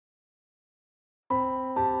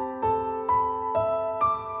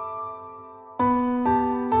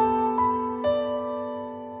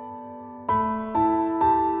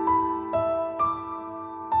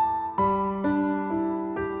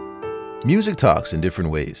Music talks in different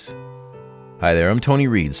ways. Hi there, I'm Tony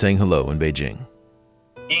Reed saying hello in Beijing.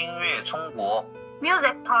 音乐中国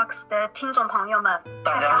Music Talks 的听众朋友们，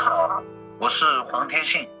大家好，我是黄天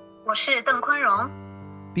信，我是邓坤荣。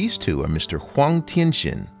 These two are Mr. Huang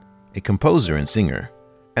Tianxin, a composer and singer,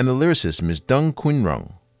 and the lyricist Ms. Deng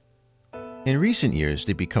Kun-Rong. In recent years,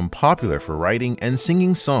 they've become popular for writing and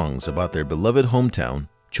singing songs about their beloved hometown,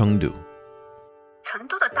 Chengdu. 成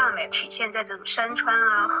都的大美体现在这种山川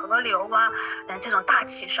啊、河流啊，这种大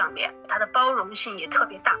气上面，它的包容性也特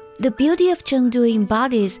别大。 The beauty of Chengdu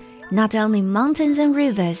embodies not only mountains and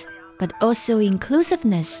rivers, but also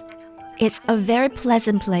inclusiveness. It's a very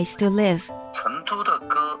pleasant place to live. 成都的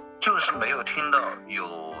歌就是没有听到有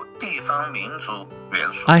地方民族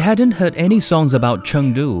元素。 I hadn't heard any songs about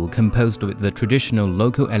Chengdu composed with the traditional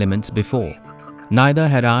local elements before. Neither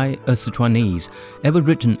had I, a Sichuanese, ever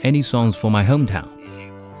written any songs for my hometown.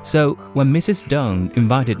 So, when Mrs. Deng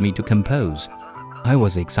invited me to compose, I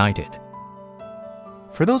was excited.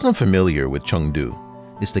 For those unfamiliar with Chengdu,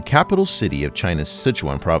 it's the capital city of China's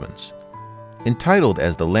Sichuan province. Entitled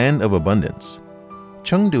as the Land of Abundance,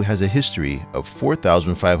 Chengdu has a history of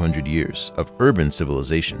 4,500 years of urban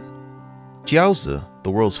civilization. Jiaozi,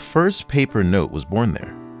 the world's first paper note, was born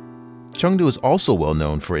there. Chengdu is also well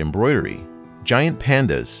known for embroidery, giant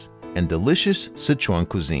pandas, and delicious Sichuan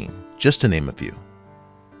cuisine, just to name a few.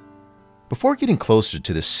 Before getting closer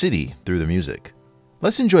to the city through the music,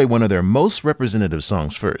 let's enjoy one of their most representative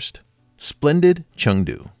songs first, Splendid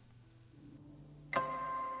Chengdu.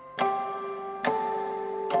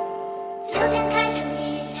 秋天开出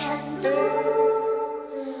一成都，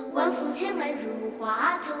万福千门入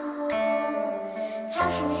华土，草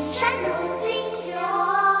树云山入锦绣，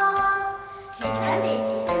青川叠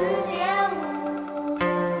起四街舞。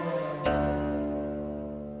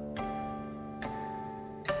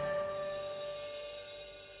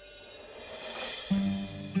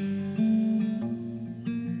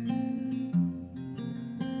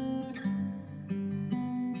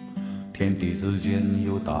天地之间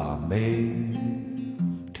有大美，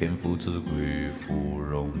天府之贵芙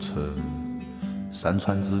蓉城，山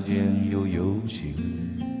川之间有幽情，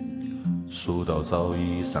蜀道早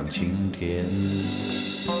已上青天。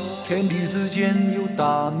天地之间有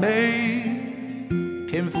大美，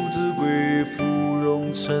天府之贵芙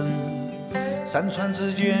蓉城，山川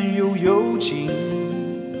之间有幽情，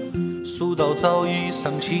蜀道早已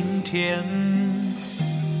上青天。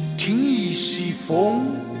听一西风，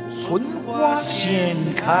春花先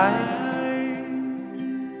开，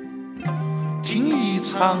听一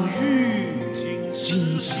场雨，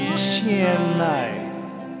锦丝先来，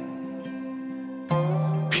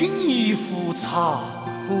品一壶茶，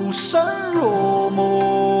浮生若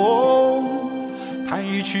梦，弹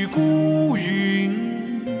一曲古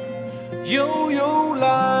韵，悠悠来。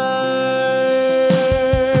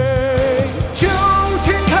秋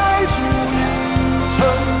天开出一成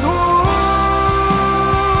都，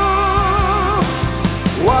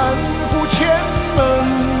万福千门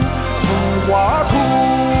入华土，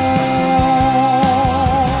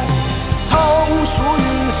草树云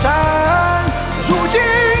山入锦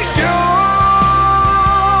绣，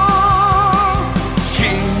青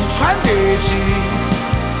川叠起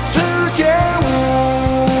此间舞。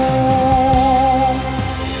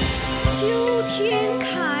秋天开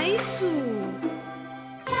出，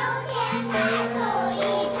秋天开出一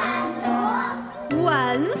成都，万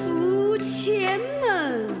福千门，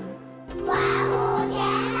万福千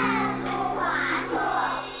门入华土，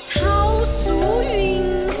草树云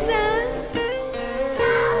山，草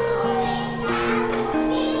树云山入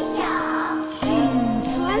锦绣，青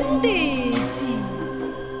川叠起。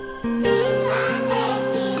青川叠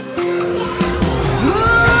起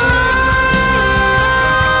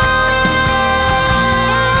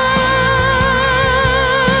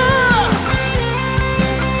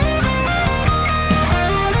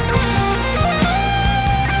四间舞。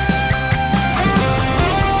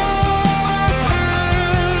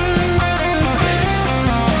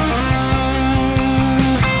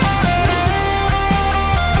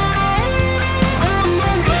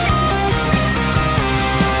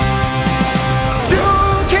秋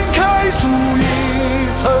天开出一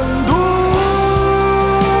成都，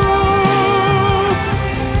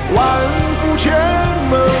万福千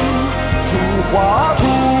门入华土，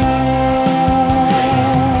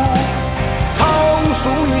草树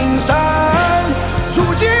云山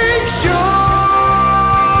入锦绣，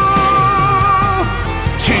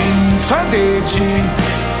青川叠起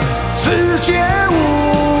此间舞。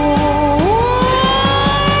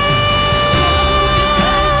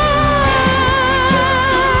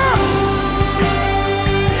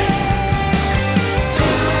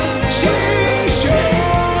青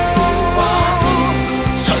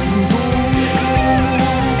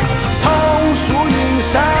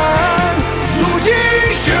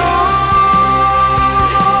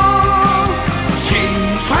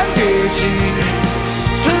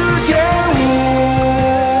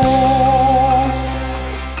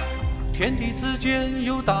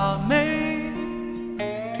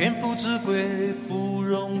天赋之贵芙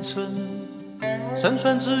蓉城，山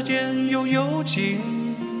川之间有幽情，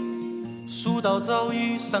蜀道早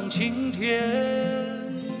已上青天。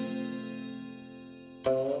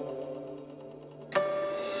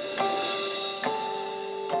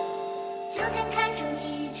秋天开出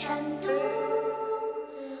一程度，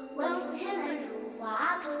万福千门如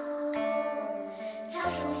画图，草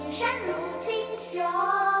树云山如锦绣，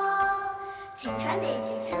青川地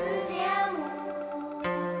景此节目。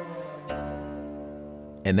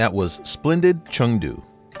 And that was Splendid Chengdu,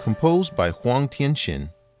 composed by Huang Tianxin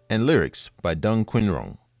and lyrics by Deng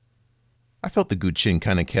Kun-Rong. I felt the guqin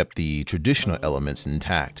kind of kept the traditional elements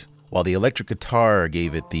intact, while the electric guitar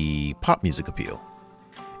gave it the pop music appeal.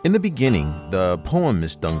 In the beginning, the poem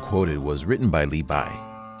Miss Deng quoted was written by Li Bai,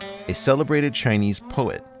 a celebrated Chinese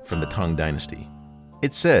poet from the Tang Dynasty.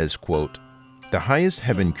 It says, quote, "The highest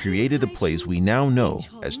heaven created a place we now know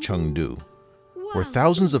as Chengdu, where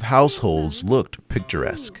thousands of households looked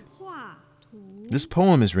picturesque." This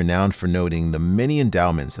poem is renowned for noting the many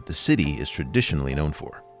endowments that the city is traditionally known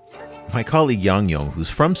for. My colleague Yang Yong, who's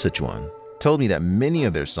from Sichuan, told me that many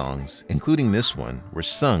of their songs, including this one, were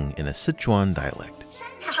sung in a Sichuan dialect.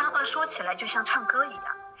 四川话说起来就像唱歌一样，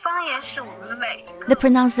方言是我们每个 The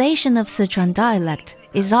pronunciation of Sichuan dialect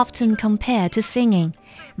is often compared to singing.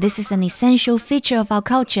 This is an essential feature of our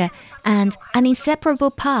culture and an inseparable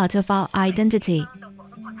part of our identity.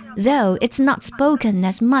 Though it's not spoken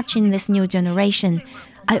as much in this new generation,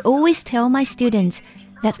 I always tell my students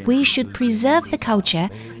that we should preserve the culture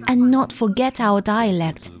and not forget our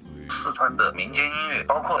dialect. 四川的民间音乐，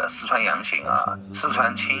包括四川扬琴啊、四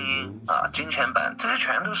川清音啊、京腔版，这些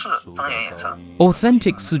全都是方言演唱。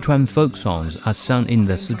 Authentic Sichuan folk songs are sung in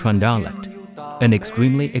the Sichuan dialect, an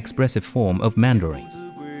extremely expressive form of Mandarin.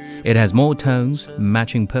 It has more tones,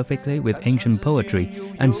 matching perfectly with ancient poetry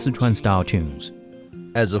and Sichuan-style tunes.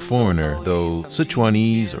 As a foreigner, though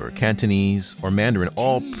Sichuanese or Cantonese or Mandarin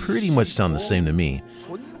all pretty much sound the same to me,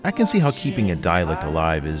 I can see how keeping a dialect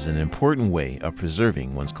alive is an important way of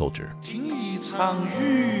preserving one's culture. 听一场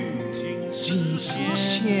雨，尽数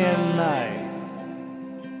闲来；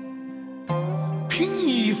品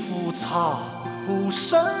一壶茶，浮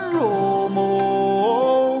生若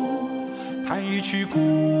梦。弹一曲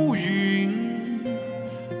古韵，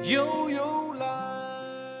悠悠来。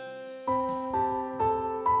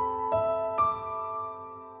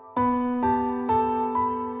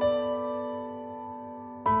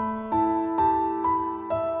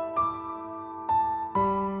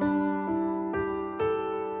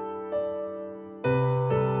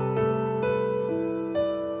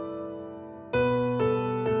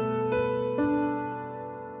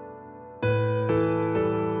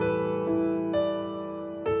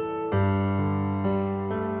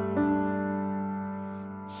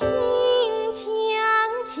清江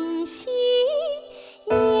尽兮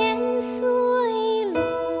烟随路，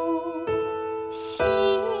西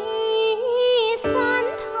域山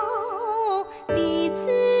头荔枝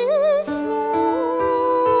树，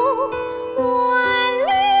万里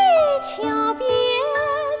桥边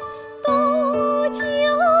斗九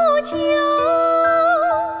九，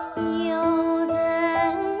有人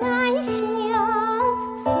爱乡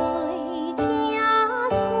随家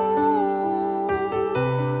书。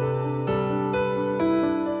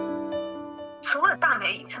 除了大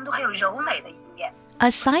美，成都还有柔美的一面。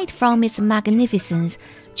 Aside from its magnificence,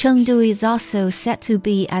 Chengdu is also said to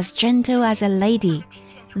be as gentle as a lady.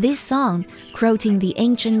 This song, quoting the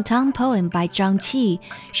ancient Tang poem by Zhang Qi,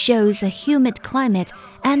 shows a humid climate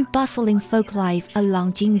and bustling folk life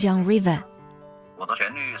along Qingcheng River. 我的旋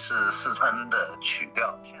律是四川的曲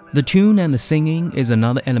调。 The tune and the singing is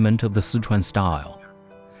another element of the Sichuan style.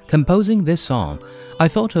 Composing this song, I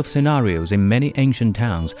thought of scenarios in many ancient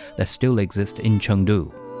towns that still exist in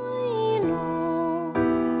Chengdu.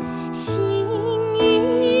 西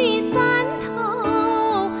域山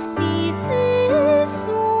头荔枝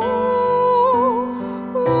树，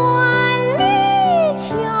万里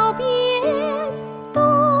桥边斗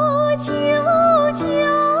九九，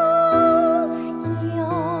有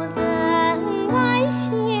人爱乡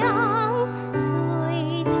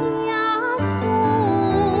随家书，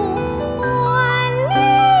万里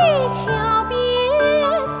桥边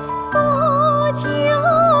斗九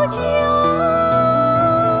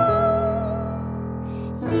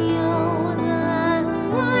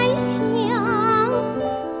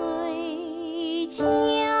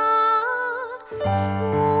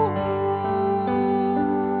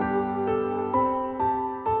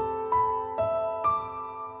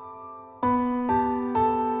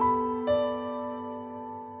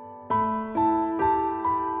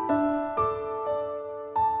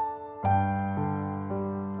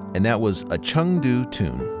and that was a Chengdu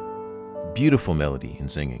Tune. Beautiful melody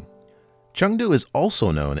and singing. Chengdu is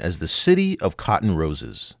also known as the city of cotton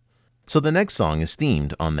roses. So the next song is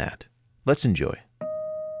themed on that. Let's enjoy.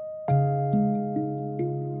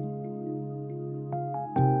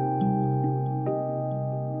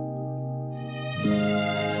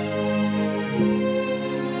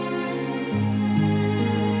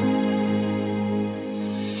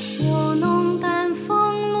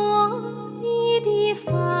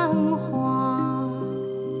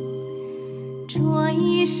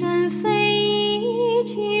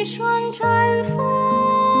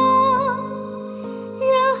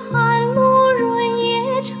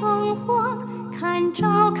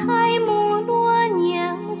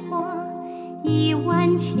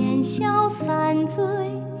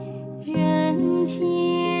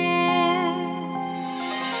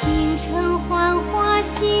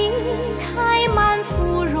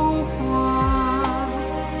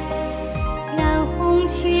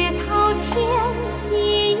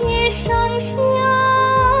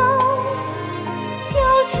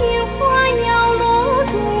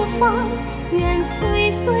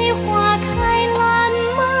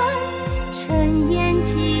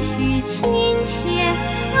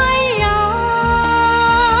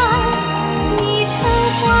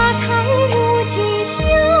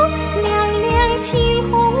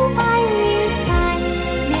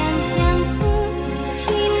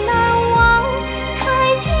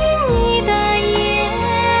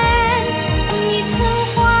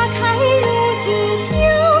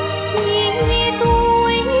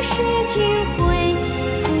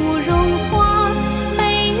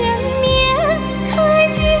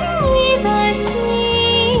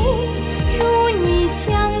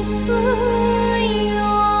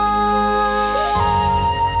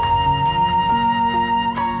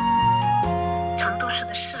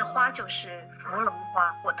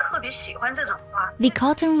 The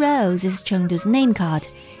cotton rose is Chengdu's name card.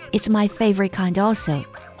 It's my favorite kind also.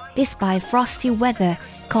 Despite frosty weather,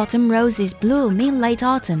 cotton roses bloom in late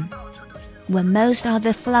autumn. When most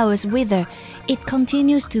other flowers wither, it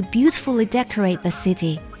continues to beautifully decorate the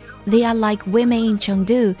city. They are like women in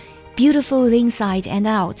Chengdu, beautiful inside and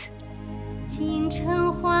out. 锦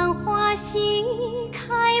城浣花溪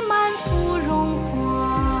开满芙蓉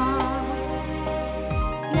花，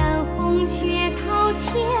染红雪桃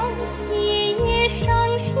前一夜上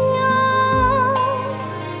香。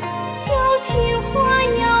小群花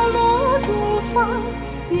摇落独放，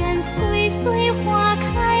愿岁岁花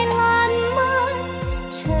开烂漫，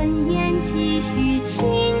尘烟继续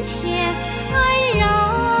亲切安然。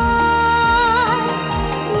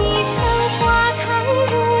一城花开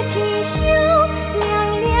如锦绣，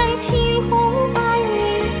亮亮青红白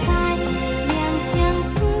云彩，两相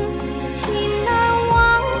思，情难忘，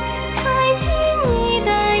开进你的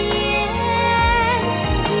眼。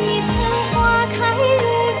一城花开如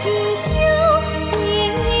锦绣，一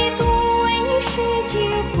度为是君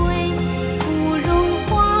会，芙蓉花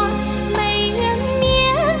美人面，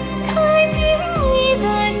开进你的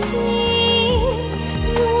心，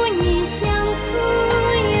如你相思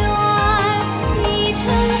远。一城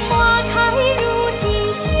花开如锦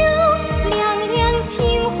绣，亮亮青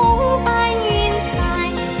红白云彩，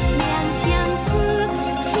两相思，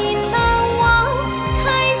情难忘，开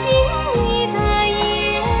进你的眼。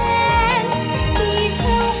一城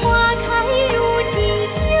花开如锦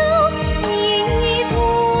绣，一度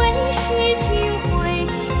为是君会，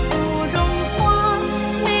芙蓉花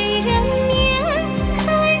美人面，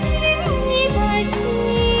开进你的心，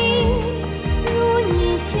如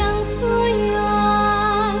你相思远，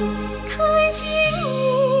开进你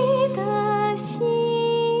的心，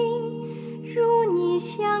如你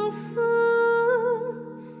相思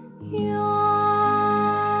远。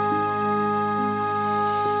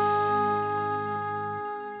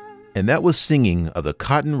And that was singing of the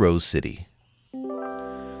Cotton Rose City.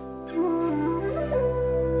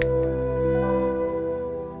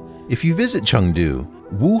 If you visit Chengdu,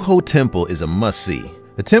 Wuhou Temple is a must-see.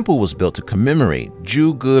 The temple was built to commemorate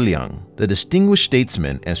Zhuge Liang, the distinguished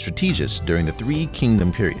statesman and strategist during the Three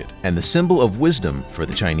Kingdom period, and the symbol of wisdom for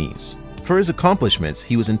the Chinese. For his accomplishments,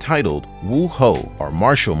 he was entitled Wuhou, or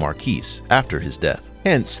Marshal Marquis, after his death.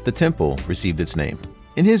 Hence, the temple received its name.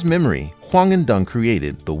 In his memory, Huang Tianxin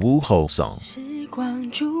created the Wuhou Song. 时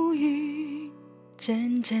光煮雨，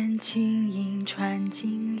阵阵轻吟传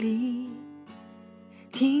锦鲤。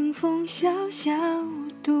听风萧萧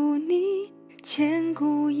独拟，千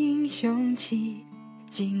古英雄气。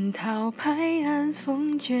惊涛拍岸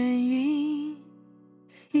风卷云，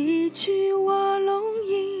一曲卧龙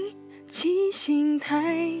吟。七星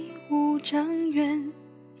台五丈原，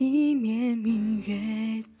一面明月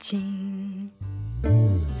镜。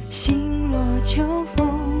星落秋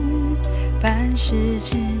风，半时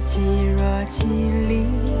之际若几里。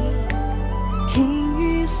听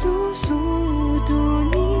雨簌簌独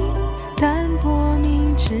你，淡泊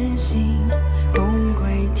明之心。共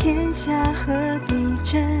归天下何必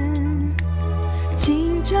争？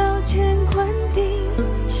今朝乾坤定，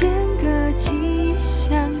弦歌起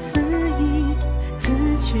相思意。此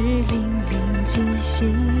曲零零寄心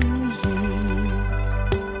意。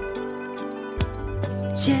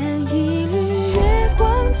见一缕月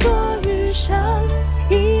光坐玉上，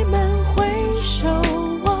一门回首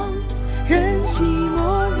望。人寂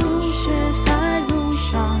寞如雪，发如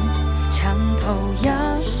霜，墙头遥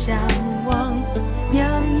相望。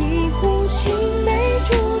酿一壶青梅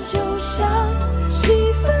煮酒香，几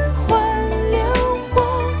分欢流光。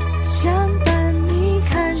相伴你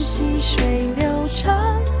看细水流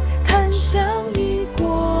长，谈笑忆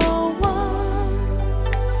过往。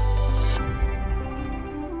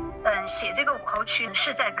写这个武侯曲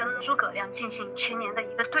是在跟诸葛亮进行10年的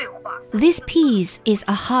一个对话。This piece is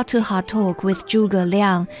a heart-to-heart talk with Zhuge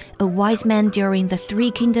Liang, a wise man during the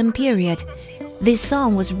Three Kingdom period. This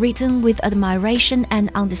song was written with admiration and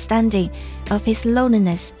understanding of his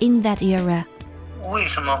loneliness in that era. 为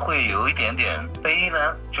什么会有一点点悲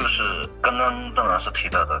呢？就是刚刚邓老师提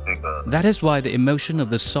到的这个。 That is why the emotion of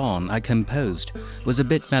the song I composed was a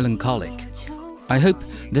bit melancholic. I hope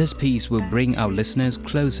this piece will bring our listeners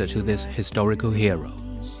closer to this historical hero.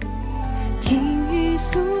 听雨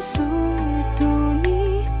簌簌独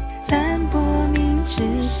你，淡泊明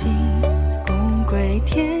之心。共归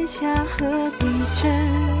天下何必争？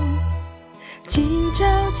今朝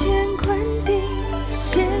乾坤定，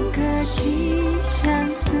弦歌起相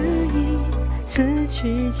思意。此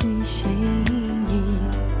曲寄心意。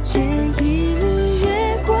见一缕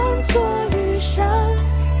月光坐玉上，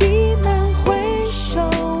一门回首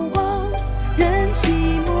望。人寂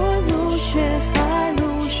寞如雪，发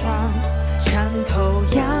如霜。墙头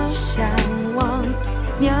遥相望。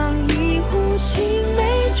酿一壶青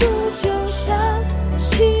梅煮酒香，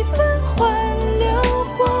几分欢流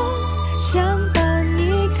光。相伴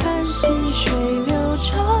你看细水流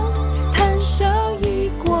长，谈笑忆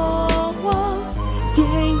过往。点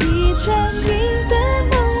一盏明灯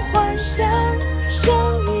梦幻想，相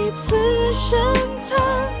依此生藏。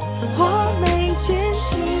画眉间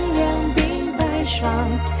清凉鬓白霜，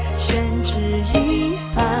宣纸已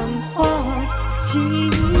泛黄。寄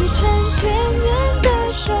一程千年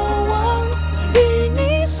的守望，与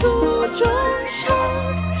你诉衷肠。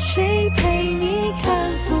谁陪你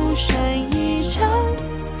看浮生一场，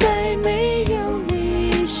再没有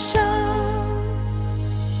离殇。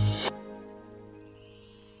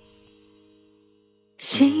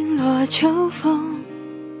星落秋风，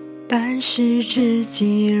半时之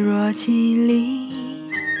际若几里。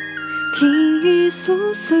听雨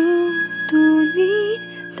簌簌独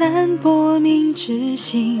你，淡泊明之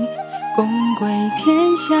心。共归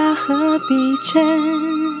天下何必争？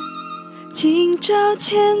今朝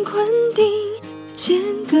乾坤定，弦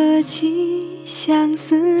歌起相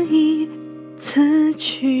思意。此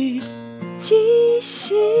曲寄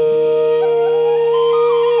心。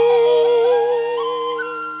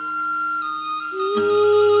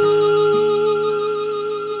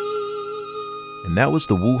And that was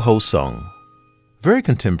the Wuhou Song. Very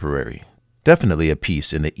contemporary. Definitely a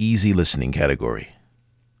piece in the easy listening category.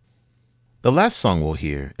 The last song we'll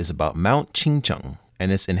hear is about Mount Qingcheng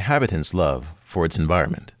and its inhabitants' love for its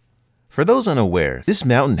environment. For those unaware, this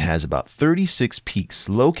mountain has about 36 peaks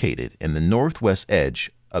located in the northwest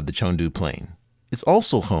edge of the Chengdu Plain. It's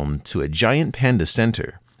also home to a giant panda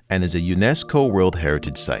center and is a UNESCO World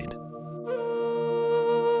Heritage Site.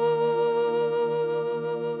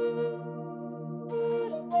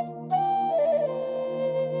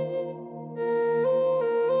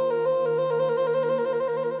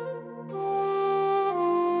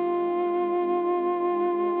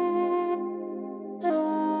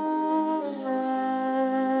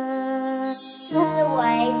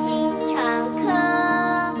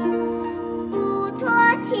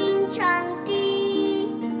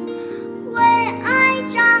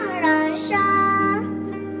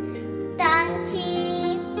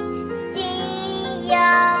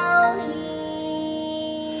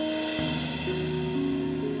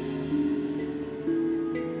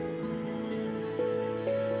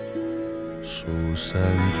蜀山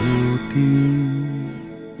不定，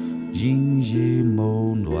阴一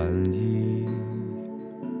谋乱意。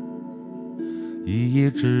一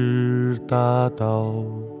叶知大道，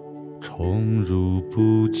冲入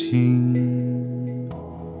不惊。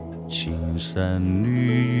青山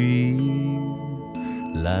绿雨，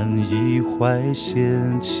懒意怀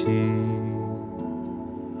嫌弃，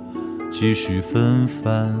继续纷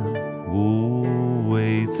繁无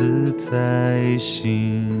味自在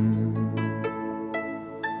心。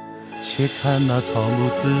且看那草木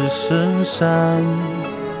自生山，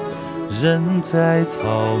人在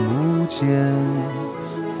草木间，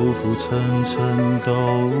浮浮沉沉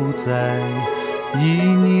都在一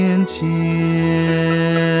念间。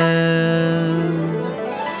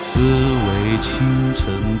自谓倾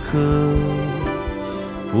城客，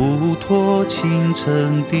不托倾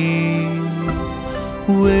城地，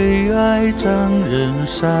为爱张人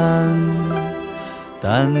山，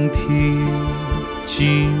单提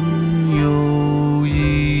今有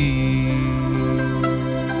意。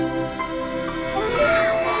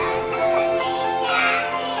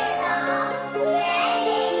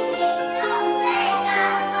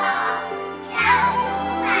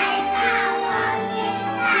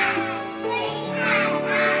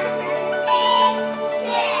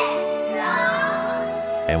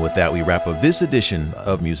And with that, we wrap up this edition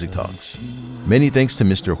of Music Talks. Many thanks to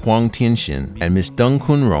Mr. Huang Tianxin and Ms. Deng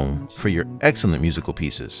Kun-Rong for your excellent musical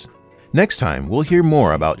pieces. Next time, we'll hear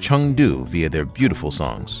more about Chengdu via their beautiful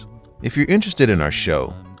songs. If you're interested in our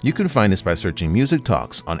show, you can find us by searching Music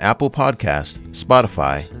Talks on Apple Podcast,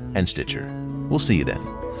 Spotify, and Stitcher. We'll see you then.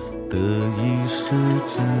 得一时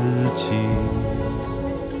之计，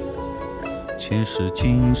前世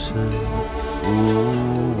今生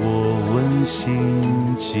我问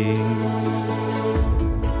心境。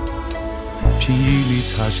凭一缕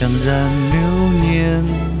茶香染流年，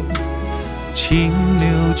清流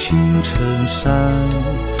青尘山，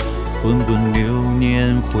滚滚流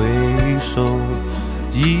年回首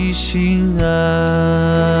已心安。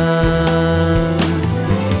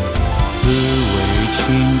自谓倾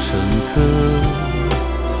城客，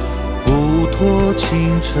不托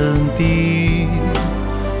倾城地，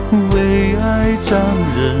为爱张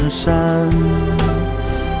人山，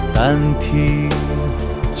单提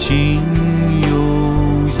今有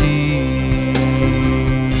意。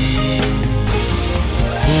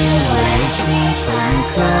自谓倾城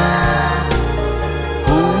客，不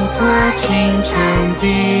托倾城地，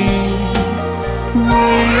为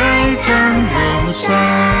爱张人山，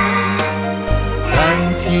单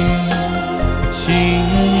提今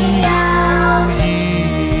有意。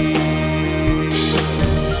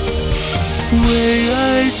为爱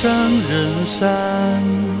张人山，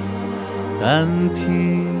单提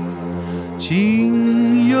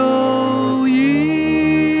今有意。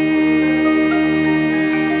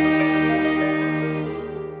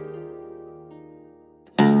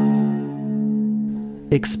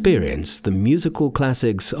Experience the musical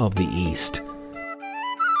classics of the East.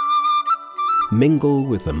 Mingle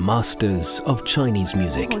with the masters of Chinese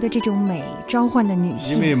music. 的这种美召唤的女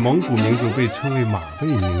性，因为蒙古民族被称为马背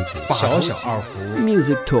民族，小小二胡。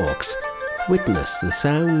Music Talks. Witness the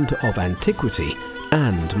sound of antiquity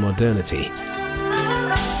and modernity.